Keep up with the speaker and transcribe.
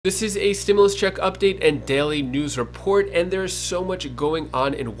This is a stimulus check update and daily news report, and there's so much going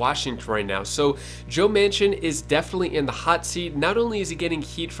on in Washington right now. So Joe Manchin is definitely in the hot seat. Not only is he getting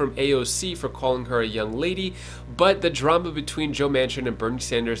heat from AOC for calling her a young lady, but the drama between Joe Manchin and Bernie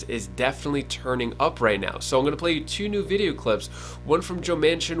Sanders is definitely turning up right now. So I'm going to play you two new video clips, one from Joe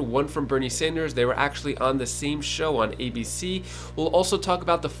Manchin, one from Bernie Sanders. They were actually on the same show on ABC. We'll also talk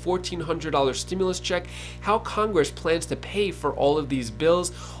about the $1,400 stimulus check, how Congress plans to pay for all of these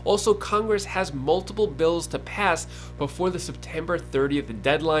bills. Also, Congress has multiple bills to pass before the September 30th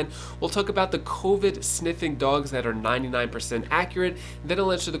deadline. We'll talk about the COVID sniffing dogs that are 99% accurate. Then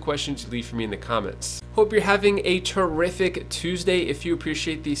I'll answer the questions you leave for me in the comments. Hope you're having a terrific Tuesday. If you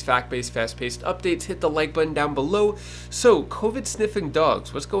appreciate these fact-based, fast-paced updates, hit the like button down below. So, COVID sniffing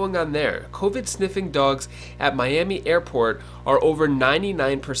dogs, what's going on there? COVID sniffing dogs at Miami Airport are over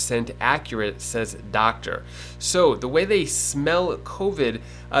 99% accurate, says doctor. So, the way they smell COVID,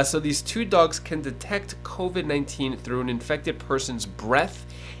 so these two dogs can detect COVID-19 through an infected person's breath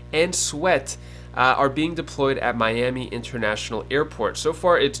and sweat, are being deployed at Miami International Airport. So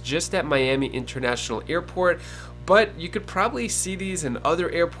far, it's just at Miami International Airport, but you could probably see these in other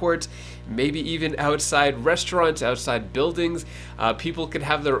airports, maybe even outside restaurants, outside buildings. People could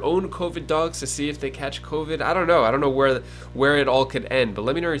have their own COVID dogs to see if they catch COVID. I don't know where it all could end, but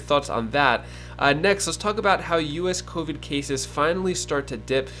let me know your thoughts on that. Next, let's talk about how US COVID cases finally start to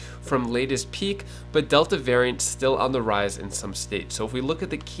dip from latest peak, but Delta variant still on the rise in some states. So if we look at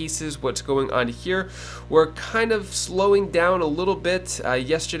the cases, what's going on here, we're kind of slowing down a little bit.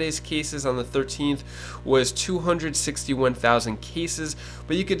 Yesterday's cases on the 13th was 261,000 cases,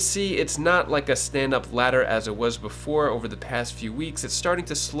 but you can see it's not like a stand-up ladder as it was before over the past few weeks. It's starting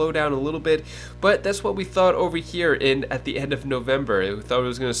to slow down a little bit, but that's what we thought over here at the end of November. We thought it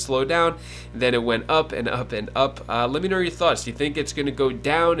was going to slow down, then it went up and up and up. Let me know your thoughts. Do you think it's going to go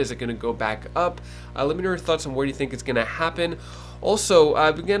down? Is it going to go back up? Let me know your thoughts on where you think it's going to happen. Also,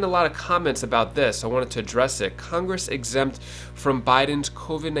 I've been getting a lot of comments about this. I wanted to address it. Congress exempt from Biden's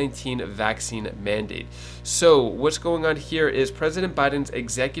COVID-19 vaccine mandate. So what's going on here is President Biden's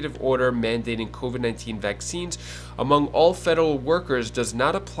executive order mandating COVID-19 vaccines among all federal workers does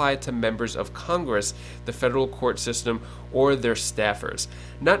not apply to members of Congress, the federal court system, or their staffers.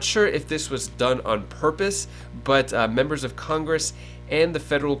 Not sure if this was done on purpose, but members of Congress and the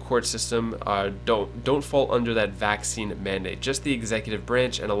federal court system don't fall under that vaccine mandate. Just the executive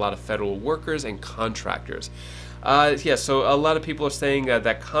branch and a lot of federal workers and contractors. Yeah, so a lot of people are saying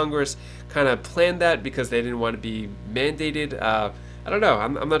that Congress kind of planned that because they didn't want to be mandated. I don't know.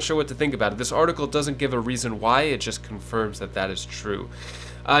 I'm not sure what to think about it. This article doesn't give a reason why. It just confirms that that is true.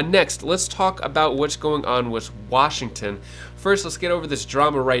 Next, let's talk about what's going on with Washington. First, let's get over this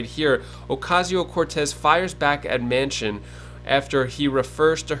drama right here. Ocasio-Cortez fires back at Manchin after he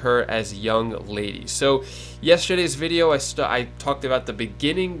refers to her as young lady. So yesterday's video, I talked about the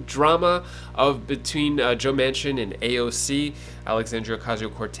beginning drama between Joe Manchin and AOC, Alexandria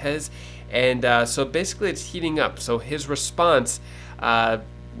Ocasio-Cortez, and so basically it's heating up. So his response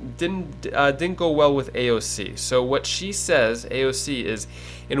didn't go well with AOC. So what she says, AOC, is,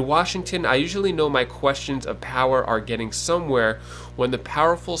 in Washington, I usually know my questions of power are getting somewhere when the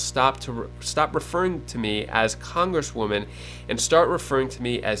powerful stop referring to me as Congresswoman and start referring to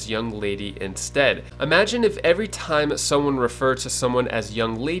me as young lady instead. Imagine if every time someone referred to someone as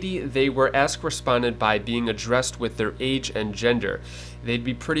young lady, they were responded by being addressed with their age and gender. They'd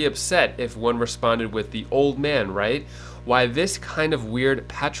be pretty upset if one responded with the old man, right? Why this kind of weird,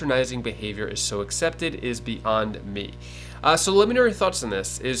 patronizing behavior is so accepted is beyond me. So let me know your thoughts on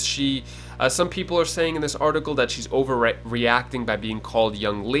this. Is she, some people are saying in this article that she's overreacting by being called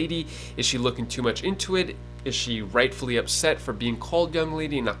young lady. Is she looking too much into it? Is she rightfully upset for being called young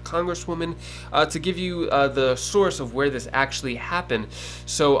lady and not congresswoman? To give you the source of where this actually happened,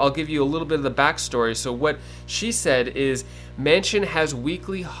 so I'll give you a little bit of the backstory. So what she said is, Manchin has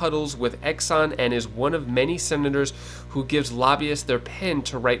weekly huddles with Exxon and is one of many senators who gives lobbyists their pen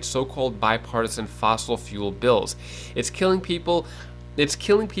to write so-called bipartisan fossil fuel bills. It's killing people,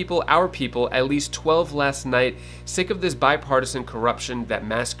 our people, at least 12 last night, sick of this bipartisan corruption that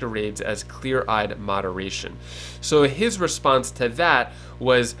masquerades as clear-eyed moderation. So his response to that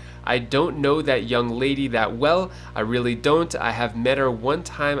was, I don't know that young lady that well. I really don't. I have met her one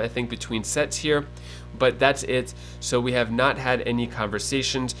time, I think, between sets here, but that's it. So we have not had any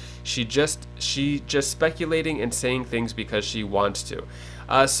conversations. She just speculating and saying things because she wants to.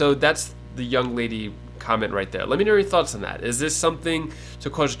 So that's the young lady comment right there. Let me know your thoughts on that. Is this something to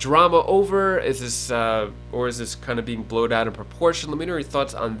cause drama over? Is this or is this kind of being blown out of proportion? Let me know your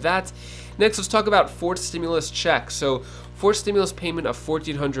thoughts on that. Next, let's talk about fourth stimulus check. So Fourth stimulus payment of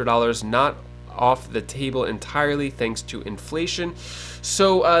 $1,400 not off the table entirely thanks to inflation.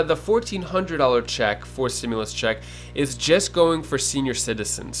 So the $1,400 check, for stimulus check, is just going for senior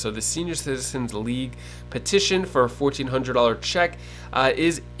citizens. So the Senior Citizens League petition for a $1,400 check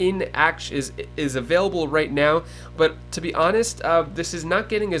is available right now. But to be honest, this is not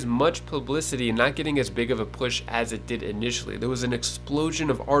getting as much publicity and not getting as big of a push as it did initially. There was an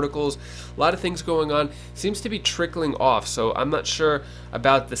explosion of articles, a lot of things going on. Seems to be trickling off. So I'm not sure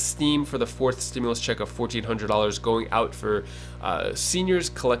about the steam for the fourth stimulus check of $1,400 going out for seniors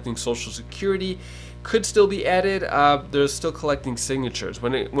collecting Social Security. Could still be added. They're still collecting signatures.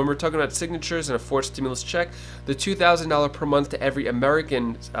 When we're talking about signatures and a fourth stimulus check, the $2,000 per month to every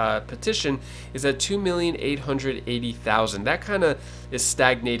American petition is at $2,880,000. That kind of is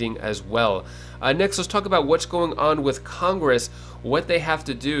stagnating as well. Next, let's talk about what's going on with Congress, what they have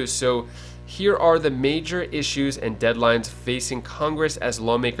to do. So here are the major issues and deadlines facing Congress as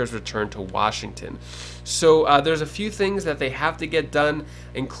lawmakers return to Washington. So there's a few things that they have to get done,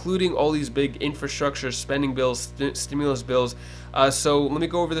 including all these big infrastructure spending bills, stimulus bills. So let me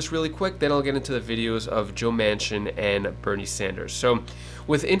go over this really quick, then I'll get into the videos of Joe Manchin and Bernie Sanders. So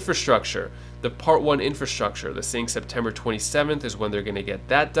with infrastructure, the Part 1 infrastructure, they're saying September 27th is when they're going to get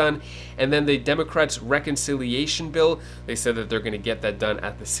that done. And then the Democrats' reconciliation bill, they said that they're going to get that done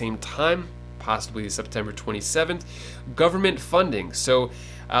at the same time, possibly September 27th. Government funding. So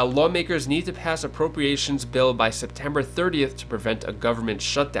lawmakers need to pass appropriations bill by September 30th to prevent a government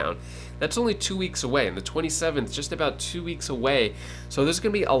shutdown. That's only 2 weeks away, and the 27th, just about 2 weeks away. So there's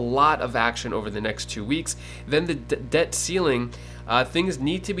going to be a lot of action over the next 2 weeks. Then the debt ceiling, things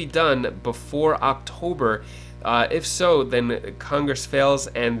need to be done before October. If so, then Congress fails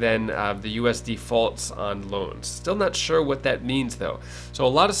and then the U.S. defaults on loans. Still not sure what that means, though. So a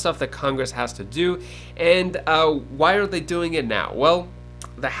lot of stuff that Congress has to do. And why are they doing it now? Well,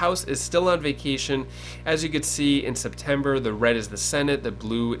 the House is still on vacation. As you can see, in September, the red is the Senate, the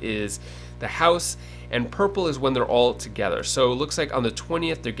blue is the House, and purple is when they're all together. So it looks like on the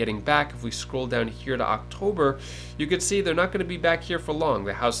 20th they're getting back. If we scroll down here to October, you can see they're not going to be back here for long.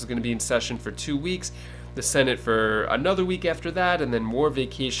 The House is going to be in session for 2 weeks, the Senate for another week after that, and then more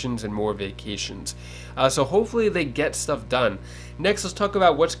vacations and more vacations. So hopefully they get stuff done. Next, let's talk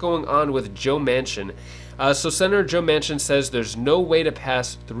about what's going on with Joe Manchin. So Senator Joe Manchin says there's no way to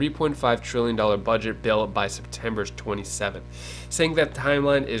pass $3.5 trillion budget bill by September 27th, saying that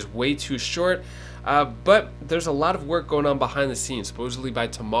timeline is way too short. But there's a lot of work going on behind the scenes. Supposedly by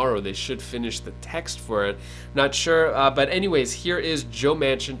tomorrow they should finish the text for it. Not sure, but anyways, here is Joe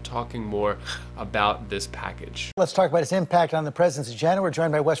Manchin talking more about this package. Let's talk about its impact on the president's agenda. We're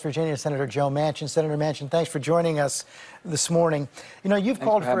joined by West Virginia Senator Joe Manchin. Senator Manchin, thanks for joining us this morning. You know, you've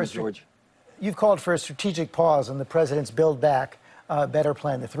called for a strategic pause on the president's Build Back Better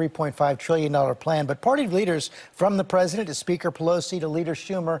plan, the $3.5 trillion plan. But party leaders, from the president to Speaker Pelosi to Leader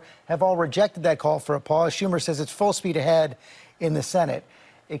Schumer, have all rejected that call for a pause. Schumer says it's full speed ahead in the Senate.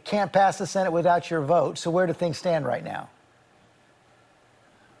 It can't pass the Senate without your vote. So where do things stand right now?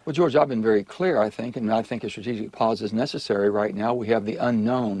 Well, George, I've been very clear, I think, and I think a strategic pause is necessary right now. We have the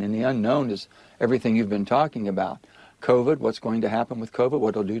unknown, and the unknown is everything you've been talking about. COVID, what's going to happen with COVID, what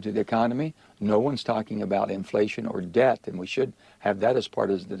it'll do to the economy. No one's talking about inflation or debt, and we should have that as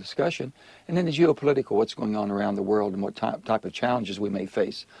part of the discussion. And then the geopolitical, what's going on around the world and what type of challenges we may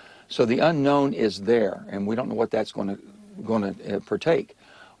face. So the unknown is there, and we don't know what that's going to partake.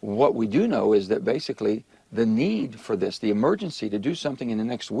 What we do know is that basically the need for this, the emergency to do something in the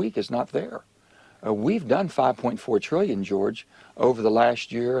next week is not there. We've done $5.4 trillion, George, over the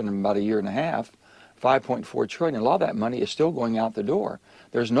last year and about a year and a half. $5.4 trillion. A lot of that money is still going out the door.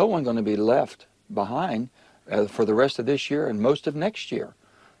 There's no one going to be left behind for the rest of this year and most of next year.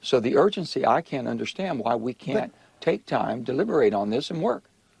 So the urgency, I can't understand why we can't take time, deliberate on this and work.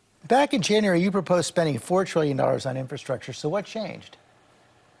 Back in January, you proposed spending $4 trillion on infrastructure. So what changed?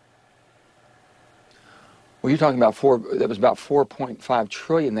 Well, you're talking about that was about $4.5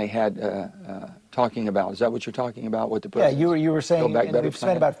 trillion they had talking about. Is that what you're talking about? What the president? Yeah, you were saying we've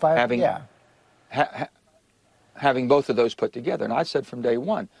spent about having both of those put together. And I said from day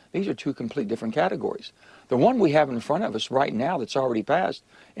one, these are two complete different categories. The one we have in front of us right now that's already passed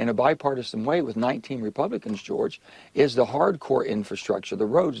in a bipartisan way with 19 Republicans, George, is the hardcore infrastructure, the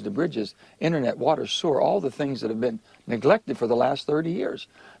roads, the bridges, internet, water, sewer, all the things that have been neglected for the last 30 years.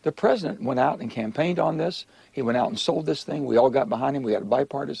 The president went out and campaigned on this. He went out and sold this thing. We all got behind him. We had a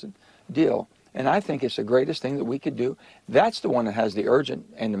bipartisan deal. And I think it's the greatest thing that we could do. That's the one that has the urgent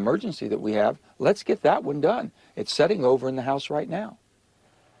and emergency that we have. Let's get that one done. It's setting over in the House right now.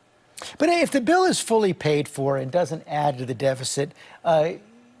 But if the bill is fully paid for and doesn't add to the deficit,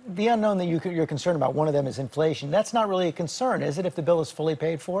 the unknown that you're concerned about, one of them is inflation. That's not really a concern, is it, if the bill is fully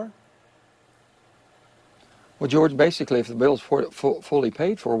paid for? Well, George, basically, if the bill is fully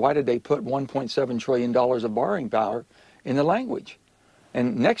paid for, why did they put $1.7 trillion of borrowing power in the language?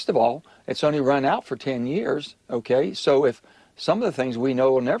 And next of all, it's only run out for 10 years, okay? So if some of the things we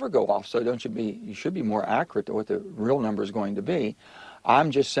know will never go off, so you should be more accurate to what the real number is going to be.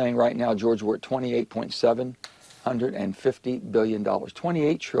 I'm just saying right now, George, we're at $28.750 billion,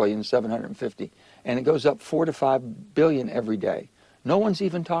 $28,750,000,000, and it goes up $4 to $5 billion every day. No one's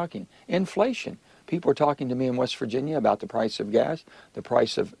even talking. Inflation. People are talking to me in West Virginia about the price of gas, the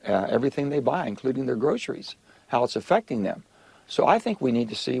price of everything they buy, including their groceries, how it's affecting them. So I think we need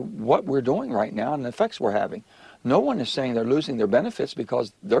to see what we're doing right now and the effects we're having. No one is saying they're losing their benefits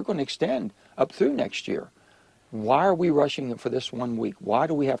because they're going to extend up through next year. Why are we rushing for this 1 week? Why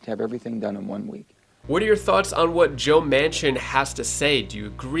do we have to have everything done in 1 week? What are your thoughts on what Joe Manchin has to say? Do you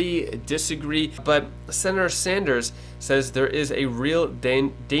agree, disagree? But Senator Sanders says there is a real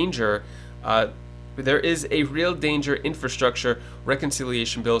danger infrastructure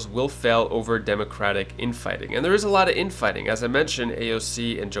reconciliation bills will fail over Democratic infighting. And there is a lot of infighting. As I mentioned,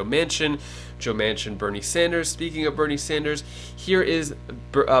 AOC and Joe Manchin, Bernie Sanders. Speaking of Bernie Sanders, here is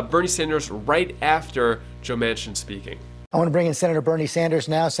Bernie Sanders right after Joe Manchin speaking. I want to bring in Senator Bernie Sanders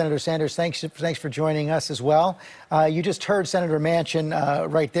now. Senator Sanders, thanks for joining us as well. You just heard Senator Manchin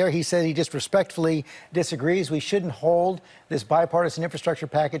right there. He said he just respectfully disagrees. We shouldn't hold this bipartisan infrastructure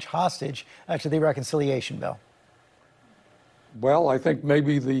package hostage to the reconciliation bill. Well, I think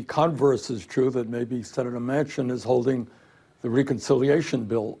maybe the converse is true, that maybe Senator Manchin is holding the reconciliation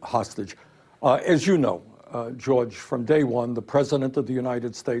bill hostage. As you know, George, from day one, the President of the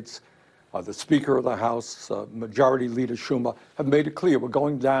United States, the Speaker of the House, Majority Leader Schumer, have made it clear we're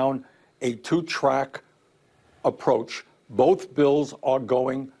going down a two-track approach. Both bills are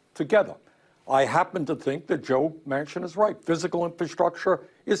going together. I happen to think that Joe Manchin is right. Physical infrastructure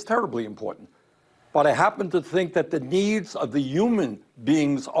is terribly important. But I happen to think that the needs of the human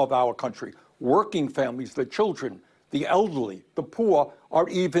beings of our country, working families, the children, the elderly, the poor, are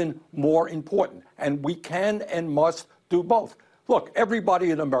even more important. And we can and must do both. Look, everybody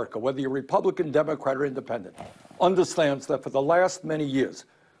in America, whether you're Republican, Democrat, or Independent, understands that for the last many years,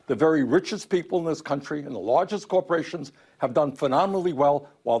 the very richest people in this country and the largest corporations have done phenomenally well,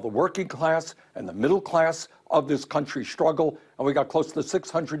 while the working class and the middle class of this country struggle. And we got close to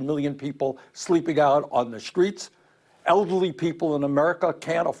 600 million people sleeping out on the streets. Elderly people in America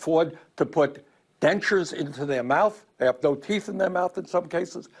can't afford to put dentures into their mouth. They have no teeth in their mouth in some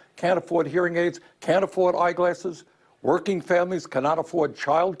cases, can't afford hearing aids, can't afford eyeglasses. Working families cannot afford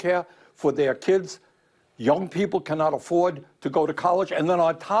childcare for their kids. Young people cannot afford to go to college. And then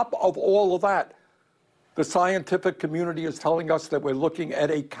on top of all of that, the scientific community is telling us that we're looking at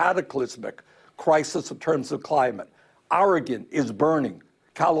a cataclysmic crisis in terms of climate. Oregon is burning.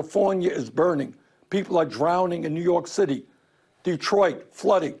 California is burning. People are drowning in New York City. Detroit,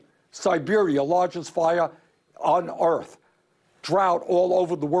 flooding. Siberia, largest fire on Earth. Drought all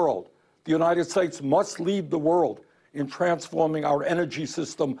over the world. The United States must lead the world in transforming our energy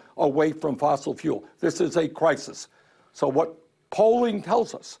system away from fossil fuel. This is a crisis. So what polling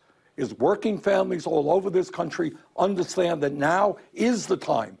tells us is working families all over this country understand that now is the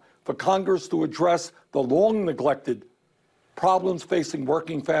time for Congress to address the long neglected problems facing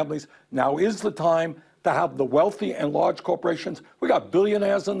working families. Now is the time to have the wealthy and large corporations. We got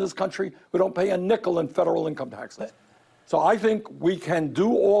billionaires in this country who don't pay a nickel in federal income taxes. So I think we can do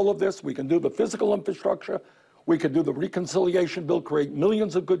all of this. We can do the physical infrastructure. We could do the reconciliation bill, create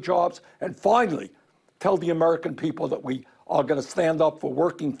millions of good jobs, and finally tell the American people that we are going to stand up for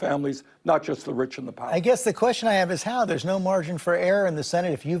working families, not just the rich and the powerful. I guess the question I have is how? There's no margin for error in the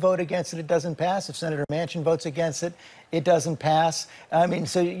Senate. If you vote against it, it doesn't pass. If Senator Manchin votes against it, it doesn't pass. I mean,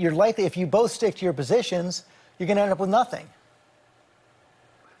 so you're likely, if you both stick to your positions, you're going to end up with nothing.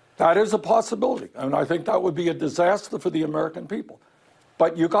 That is a possibility, and I think that would be a disaster for the American people.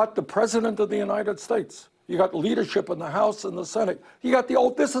 But you got the President of the United States. You got leadership in the House and the Senate. You got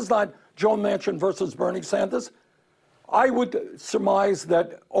this is not Joe Manchin versus Bernie Sanders. I would surmise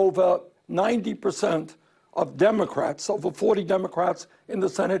that over 90% of Democrats, over 40 Democrats in the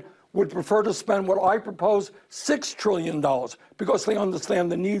Senate, would prefer to spend what I propose, $6 trillion, because they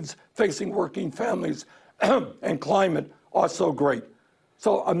understand the needs facing working families and climate are so great.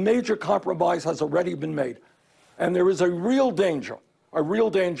 So a major compromise has already been made. And there is a real danger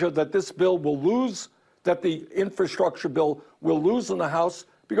that this bill will lose, that the infrastructure bill will lose in the House,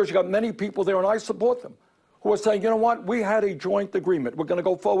 because you got many people there, and I support them, who are saying, you know what, we had a joint agreement. We're going to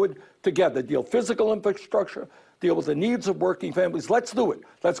go forward together, deal physical infrastructure, deal with the needs of working families. Let's do it.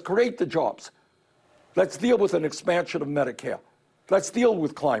 Let's create the jobs. Let's deal with an expansion of Medicare. Let's deal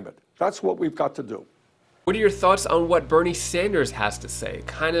with climate. That's what we've got to do. What are your thoughts on what Bernie Sanders has to say?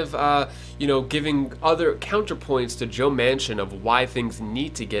 Kind of, you know, giving other counterpoints to Joe Manchin of why things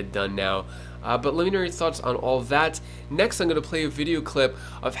need to get done now. But let me know your thoughts on all that. Next, I'm going to play a video clip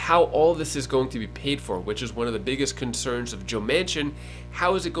of how all this is going to be paid for, which is one of the biggest concerns of Joe Manchin.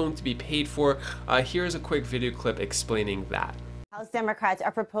 How is it going to be paid for? Here's a quick video clip explaining that. House Democrats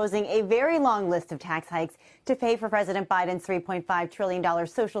are proposing a very long list of tax hikes to pay for President Biden's $3.5 trillion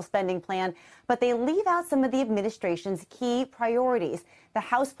social spending plan, but they leave out some of the administration's key priorities. The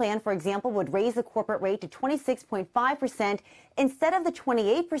House plan, for example, would raise the corporate rate to 26.5% instead of the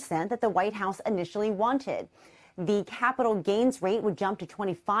 28% that the White House initially wanted. The capital gains rate would jump to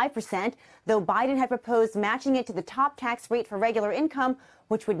 25%, though Biden had proposed matching it to the top tax rate for regular income,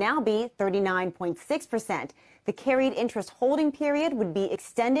 which would now be 39.6%. The carried interest holding period would be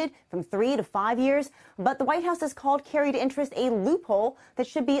extended from 3 to 5 years, but the White House has called carried interest a loophole that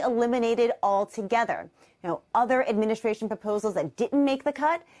should be eliminated altogether. Now, other administration proposals that didn't make the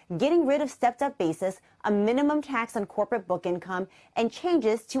cut, getting rid of stepped-up basis, a minimum tax on corporate book income, and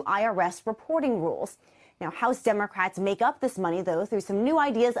changes to IRS reporting rules. Now, House Democrats make up this money, though, through some new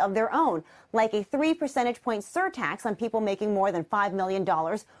ideas of their own, like a 3 percentage point surtax on people making more than $5 million,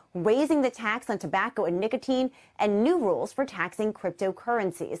 raising the tax on tobacco and nicotine, and new rules for taxing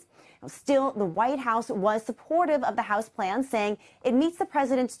cryptocurrencies. Now, still, the White House was supportive of the House plan, saying it meets the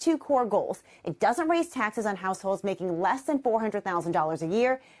president's two core goals. It doesn't raise taxes on households making less than $400,000 a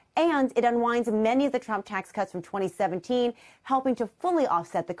year, and it unwinds many of the Trump tax cuts from 2017, helping to fully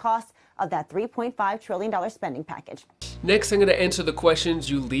offset the cost of that $3.5 trillion spending package. Next, I'm going to answer the questions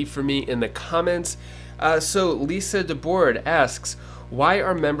you leave for me in the comments. So Lisa DeBoard asks, why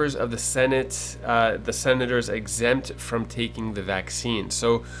are members of the Senate, the senators, exempt from taking the vaccine?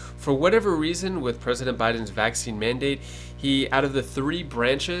 So for whatever reason, with President Biden's vaccine mandate, out of the three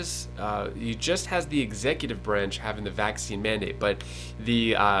branches, he just has the executive branch having the vaccine mandate, but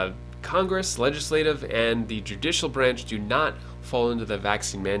the Congress, legislative, and the judicial branch do not fall into the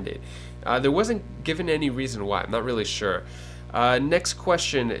vaccine mandate. There wasn't given any reason why. I'm not really sure. Next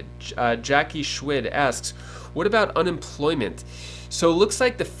question, Jackie Schwid asks, what about unemployment? So it looks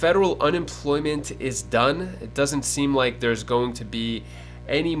like the federal unemployment is done. It doesn't seem like there's going to be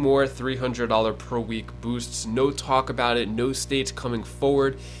any more $300 per week boosts. No talk about it. No states coming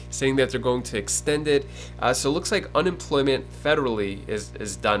forward saying that they're going to extend it. So it looks like unemployment federally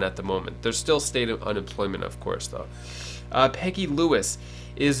is done at the moment. There's still state unemployment, of course, though. Peggy Lewis,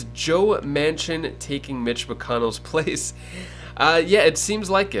 is Joe Manchin taking Mitch McConnell's place? Yeah, it seems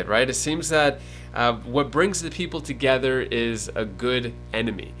like it, right? It seems that what brings the people together is a good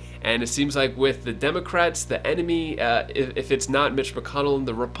enemy. And it seems like with the Democrats, the enemy, if it's not Mitch McConnell and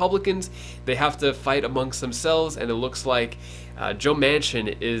the Republicans, they have to fight amongst themselves. And it looks like Joe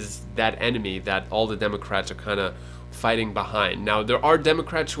Manchin is that enemy that all the Democrats are kind of fighting behind. Now, there are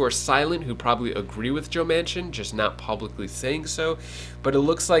Democrats who are silent, who probably agree with Joe Manchin, just not publicly saying so. But it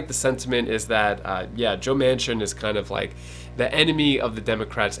looks like the sentiment is that, yeah, Joe Manchin is kind of like the enemy of the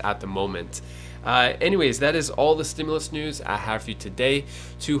Democrats at the moment. Anyways, that is all the stimulus news I have for you today.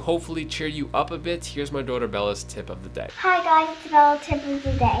 To hopefully cheer you up a bit, here's my daughter Bella's tip of the day. Hi guys, it's Bella tip of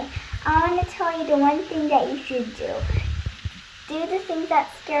the day. I want to tell you the one thing that you should do. Do the things that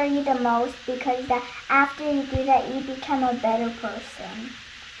scare you the most, because after you do that, you become a better person.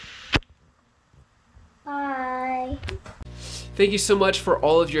 Bye. Thank you so much for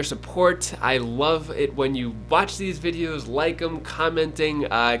all of your support. I love it when you watch these videos, like them, commenting.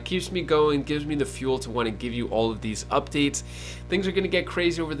 Keeps me going, gives me the fuel to want to give you all of these updates. Things are going to get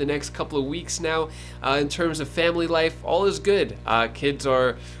crazy over the next couple of weeks now. In terms of family life, all is good. Kids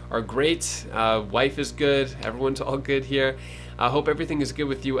are great. Wife is good. Everyone's all good here. I hope everything is good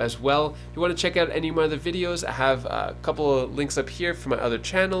with you as well. If you want to check out any of my other videos, I have a couple of links up here for my other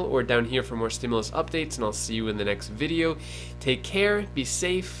channel or down here for more stimulus updates, and I'll see you in the next video. Take care, be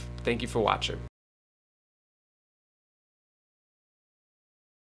safe. Thank you for watching.